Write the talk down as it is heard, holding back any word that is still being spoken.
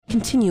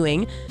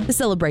continuing the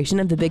celebration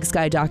of the Big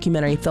Sky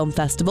Documentary Film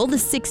Festival, the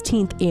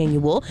 16th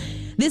annual.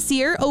 This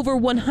year, over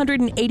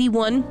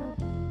 181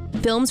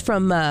 films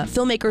from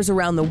filmmakers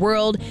around the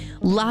world.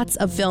 Lots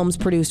of films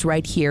produced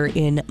right here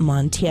in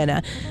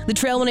Montana. The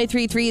Trail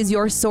 1033 is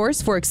your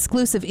source for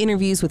exclusive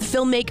interviews with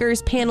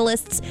filmmakers,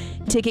 panelists,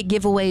 ticket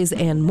giveaways,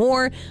 and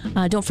more.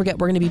 Don't forget,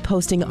 we're going to be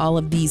posting all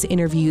of these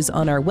interviews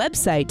on our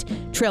website,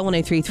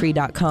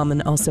 trail1033.com,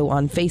 and also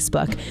on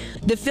Facebook.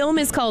 The film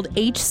is called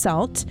H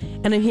Salt,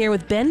 and I'm here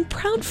with Ben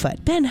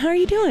Proudfoot. Ben, how are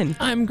you doing?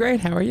 I'm great.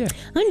 How are you?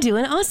 I'm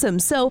doing awesome.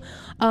 So,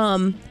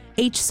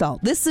 H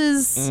Salt, this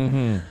is...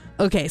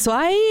 Okay, so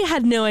I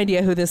had no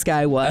idea who this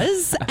guy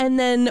was. And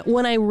then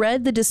when I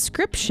read the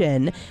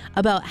description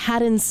about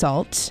Haddon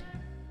Salt,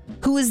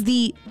 who is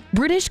the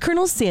British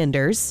Colonel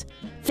Sanders,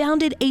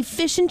 founded a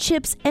fish and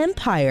chips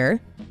empire.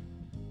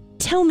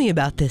 Tell me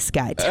about this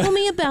guy. Tell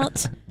me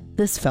about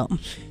this film.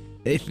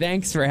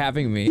 Thanks for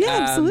having me.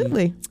 Yeah,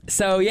 absolutely.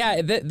 So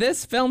yeah,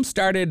 this film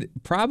started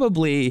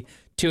probably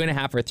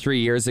 2.5 or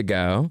 3 years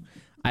ago.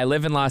 I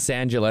live in Los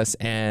Angeles,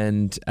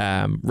 and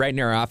right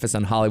near our office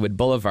on Hollywood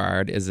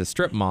Boulevard is a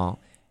strip mall.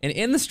 And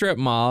in the strip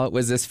mall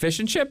was this fish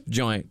and chip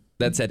joint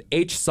that said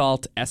H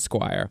Salt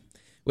Esquire,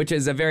 which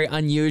is a very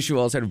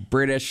unusual sort of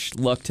British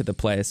look to the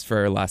place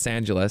for Los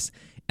Angeles.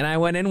 And I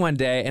went in one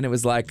day, and it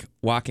was like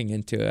walking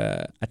into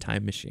a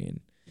time machine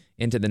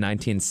into the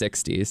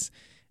 1960s.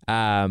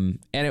 And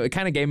it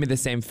kind of gave me the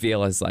same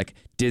feel as like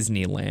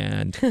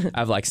Disneyland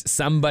of like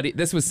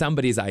this was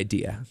somebody's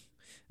idea.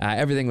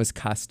 Everything was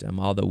custom,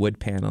 all the wood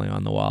paneling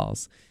on the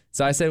walls.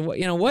 So I said,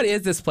 well, what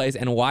is this place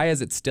and why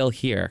is it still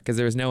here? Because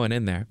there was no one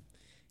in there.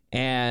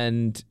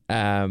 And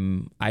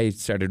I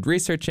started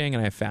researching,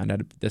 and I found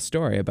out this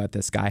story about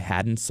this guy,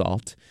 Haddon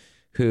Salt,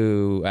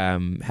 who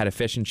had a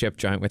fish and chip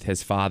joint with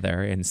his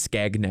father in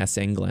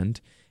Skegness,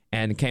 England,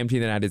 and came to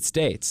the United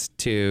States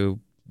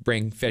to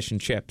bring fish and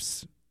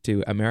chips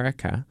to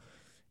America,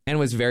 and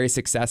was very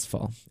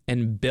successful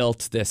and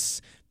built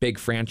this big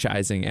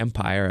franchising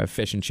empire of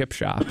fish and chip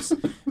shops,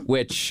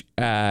 which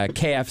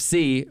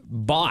KFC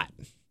bought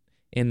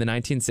in the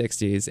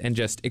 1960s and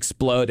just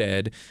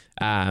exploded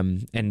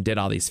and did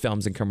all these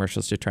films and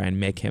commercials to try and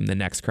make him the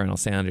next Colonel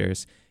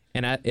Sanders.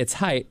 And at its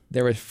height,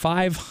 there were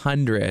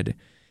 500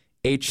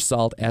 H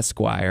Salt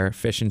Esquire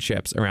fish and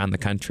chips around the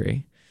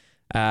country.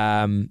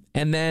 And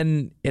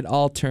then it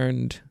all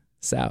turned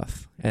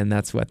south. And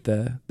that's what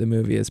the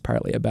movie is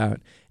partly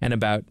about. And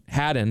about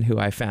Haddon, who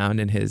I found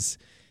in his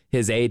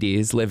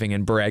 80s living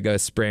in Borrego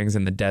Springs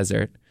in the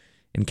desert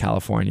in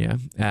California.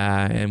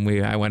 And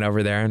I went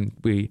over there and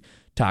we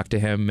talked to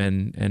him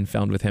and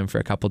filmed with him for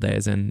a couple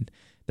days. And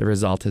the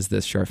result is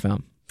this short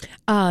film.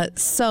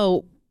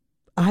 So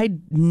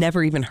I'd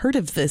never even heard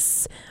of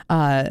this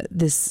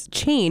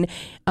chain.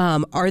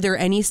 Are there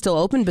any still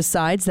open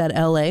besides that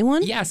LA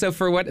one? Yeah. So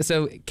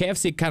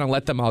KFC kind of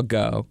let them all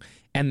go.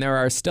 And there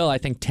are still, I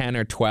think, 10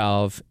 or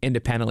 12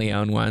 independently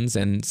owned ones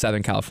in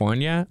Southern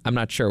California. I'm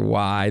not sure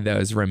why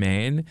those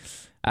remain.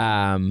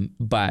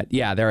 But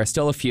yeah, there are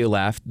still a few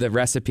left. The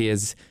recipe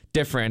is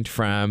different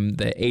from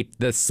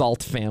the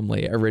Salt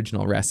family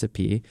original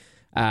recipe.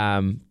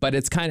 But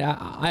it's kind of,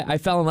 I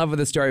fell in love with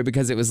the story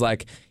because it was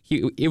like,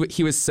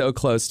 he was so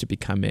close to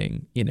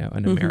becoming,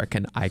 an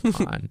American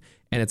icon.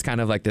 And it's kind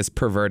of like this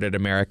perverted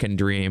American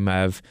dream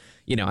of,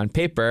 on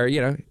paper,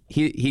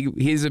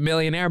 he's a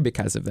millionaire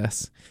because of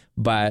this.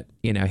 But,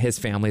 his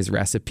family's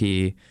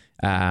recipe,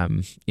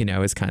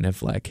 is kind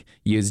of like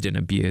used and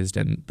abused,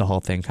 and the whole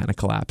thing kind of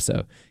collapsed.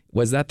 So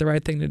was that the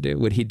right thing to do?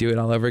 Would he do it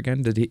all over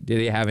again? Did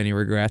he have any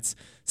regrets?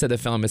 So the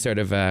film is sort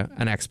of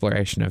an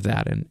exploration of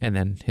that and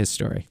then his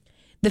story.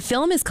 The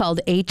film is called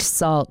H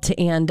Salt,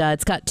 and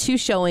it's got 2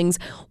 showings.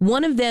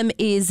 One of them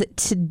is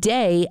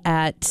today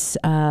at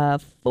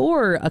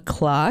 4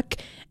 o'clock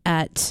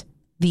at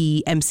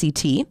the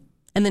MCT,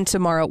 and then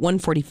tomorrow at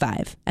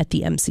 1:45 at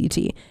the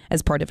MCT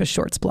as part of a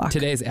shorts block.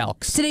 Today's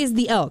Elks. Today's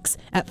the Elks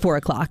at 4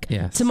 o'clock.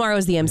 Yes.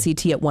 Tomorrow's the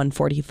MCT at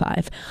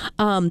 1:45.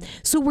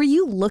 So were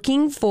you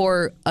looking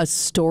for a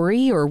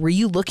story, or were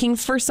you looking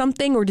for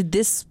something, or did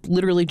this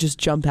literally just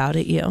jump out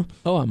at you?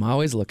 Oh, I'm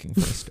always looking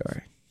for a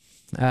story.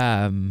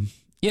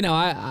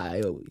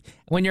 I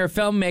when you're a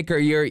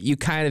filmmaker, you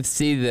kind of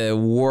see the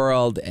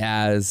world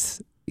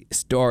as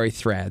story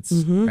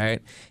threads,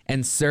 right?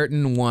 And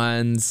certain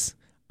ones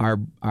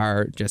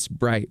are just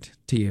bright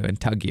to you and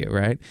tug you,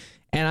 right?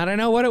 And I don't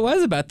know what it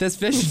was about this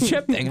fish and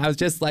chip thing. I was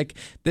just like,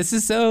 this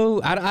is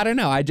so, I don't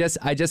know. I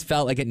just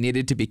felt like it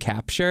needed to be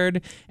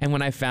captured. And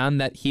when I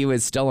found that he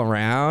was still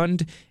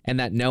around and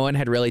that no one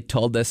had really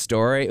told this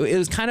story, it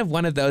was kind of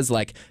one of those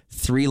like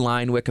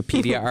 3-line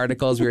Wikipedia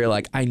articles where you're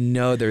like, I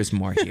know there's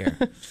more here.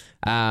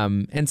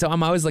 And so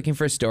I'm always looking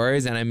for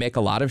stories, and I make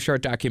a lot of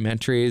short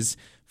documentaries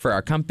for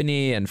our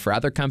company and for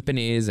other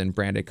companies and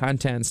branded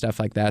content, stuff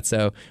like that.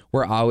 So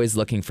we're always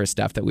looking for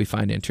stuff that we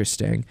find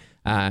interesting.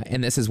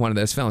 And this is one of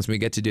those films. We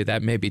get to do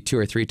that maybe 2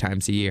 or 3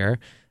 times a year.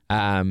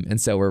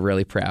 And so we're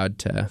really proud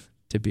to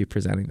be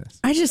presenting this.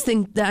 I just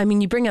think that,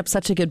 you bring up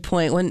such a good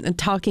point when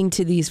talking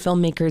to these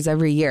filmmakers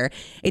every year.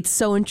 It's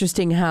so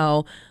interesting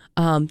how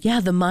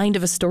the mind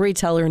of a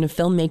storyteller and a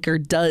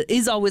filmmaker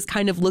is always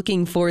kind of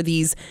looking for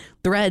these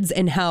threads,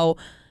 and how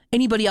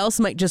anybody else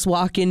might just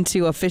walk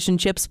into a fish and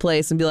chips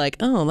place and be like,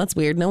 oh, that's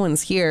weird. No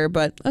one's here,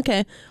 but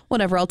okay,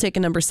 whatever. I'll take a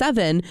number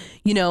 7.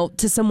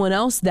 To someone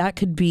else, that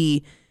could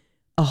be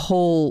a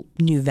whole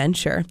new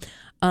venture.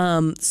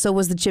 So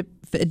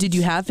did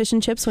you have fish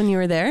and chips when you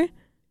were there?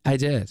 I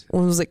did.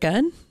 Was it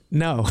good?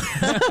 No.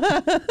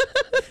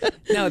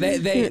 No,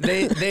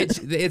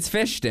 it's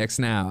fish sticks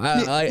now.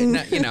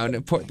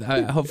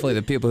 Hopefully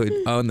the people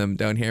who own them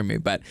don't hear me,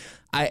 but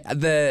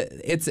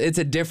it's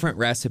a different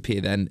recipe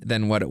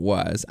than what it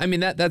was. I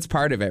mean, that's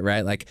part of it,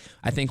 right? Like,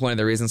 I think one of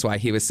the reasons why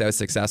he was so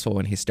successful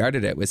when he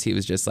started it was he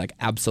was just like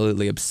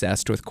absolutely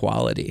obsessed with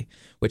quality,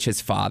 which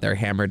his father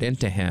hammered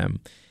into him.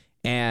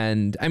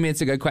 And I mean,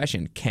 it's a good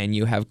question. Can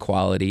you have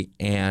quality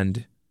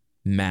and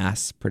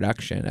mass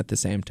production at the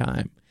same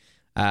time?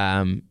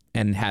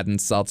 And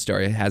Haddon's Salt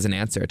Story has an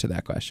answer to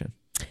that question.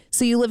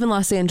 So you live in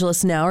Los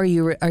Angeles now. Are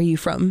you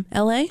from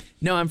LA?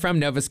 No, I'm from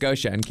Nova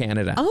Scotia in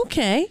Canada.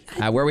 Okay.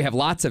 Where we have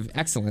lots of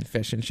excellent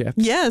fish and chips.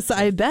 Yes,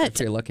 I bet. If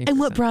you're looking. And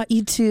what brought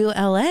you to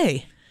LA?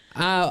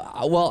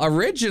 Well,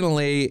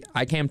 originally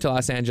I came to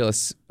Los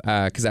Angeles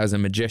because I was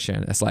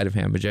a sleight of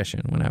hand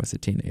magician when I was a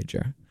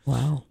teenager.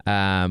 Wow.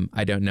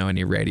 I don't know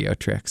any radio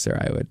tricks,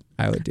 or I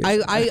would do.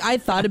 I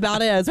thought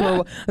about it as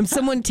well.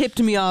 Someone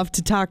tipped me off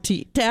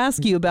to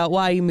ask you about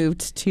why you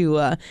moved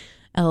to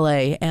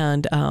LA,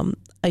 and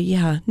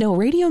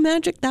radio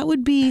magic. That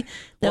would be.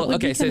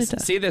 Okay. So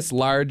see this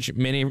large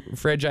mini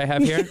fridge I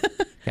have here?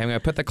 Okay, I'm gonna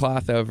put the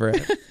cloth over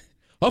it.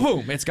 Oh,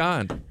 boom! It's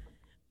gone.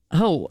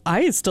 Oh,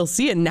 I still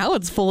see it. Now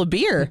it's full of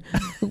beer.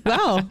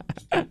 Wow.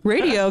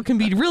 Radio can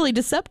be really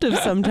deceptive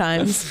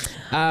sometimes.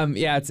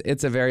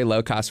 It's a very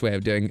low cost way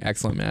of doing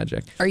excellent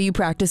magic. Are you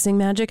practicing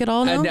magic at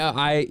all now? No,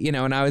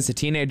 when I was a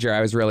teenager,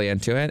 I was really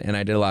into it, and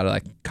I did a lot of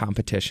like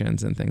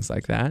competitions and things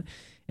like that.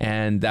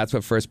 And that's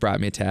what first brought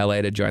me to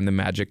LA to join the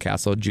Magic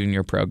Castle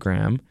Junior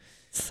program.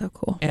 So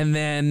cool. And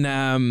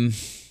then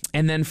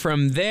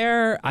from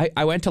there,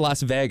 I went to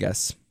Las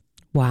Vegas.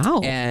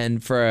 Wow.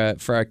 And for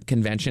a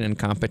convention and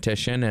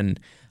competition, and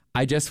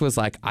I just was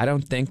like, I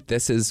don't think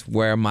this is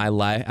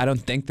I don't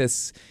think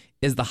this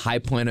is the high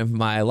point of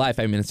my life.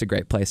 I mean, it's a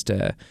great place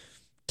to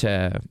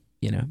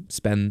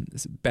spend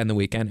the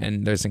weekend,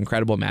 and there's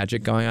incredible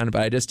magic going on,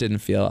 but I just didn't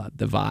feel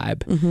the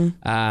vibe.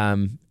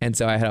 Mm-hmm. And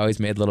so I had always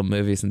made little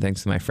movies and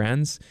things with my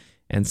friends,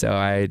 and so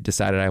I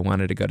decided I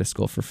wanted to go to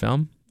school for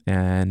film,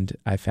 and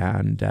I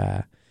found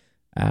a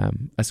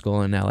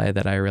school in LA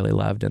that I really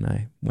loved, and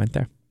I went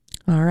there.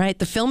 All right.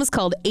 The film is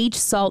called H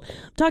Salt.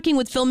 I'm talking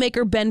with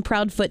filmmaker Ben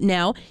Proudfoot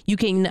now. You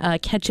can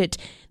catch it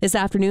this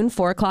afternoon,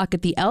 4 o'clock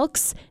at the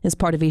Elks as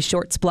part of a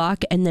shorts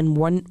block, and then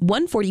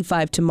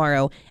 1:45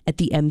 tomorrow at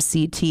the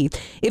MCT.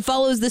 It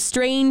follows the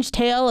strange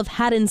tale of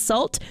Haddon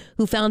Salt,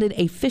 who founded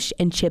a fish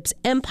and chips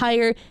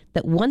empire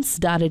that once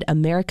dotted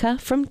America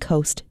from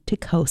coast to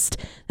coast.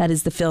 That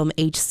is the film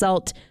H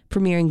Salt,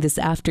 premiering this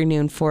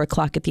afternoon, 4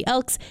 o'clock at the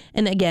Elks,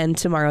 and again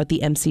tomorrow at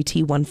the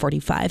MCT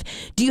 1:45.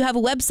 Do you have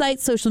a website,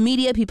 social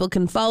media, people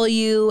can follow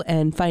you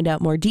and find out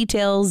more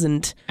details?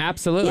 And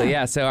Absolutely,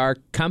 yeah. So our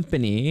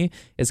company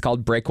is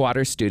called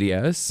Breakwater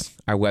Studios.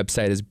 Our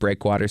website is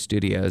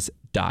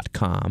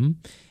breakwaterstudios.com.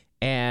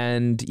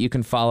 And you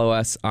can follow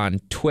us on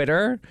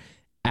Twitter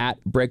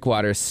at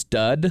Breakwater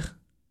Stud.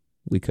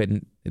 They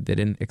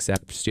didn't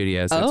accept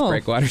studios, so it's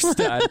Breakwater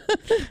Stud.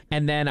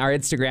 And then our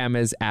Instagram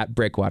is at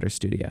Breakwater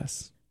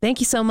Studios. Thank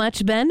you so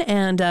much, Ben,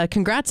 and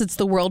congrats. It's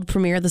the world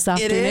premiere this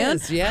afternoon. It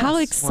is, yes. How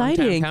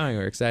exciting. Long time coming.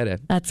 We're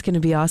excited. That's going to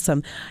be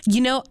awesome.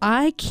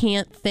 I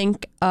can't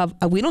think of,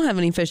 we don't have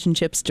any fish and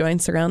chips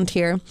joints around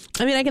here.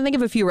 I mean, I can think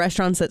of a few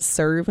restaurants that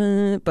serve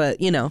it, but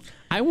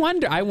I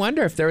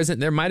wonder if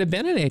there might have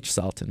been an H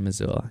Salt in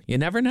Missoula. You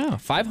never know.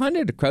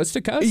 500 coast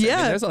to coast. Yeah.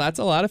 I mean, that's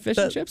a lot of fish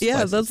and chips. Yeah,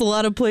 places. That's a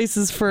lot of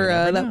places for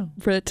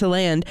it to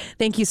land.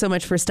 Thank you so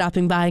much for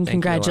stopping by, and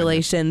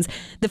congratulations.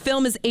 The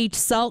film is H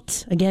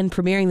Salt, again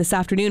premiering this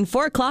afternoon,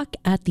 4 o'clock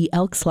at the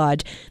Elks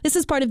Lodge. This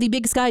is part of the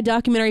Big Sky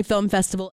Documentary Film Festival.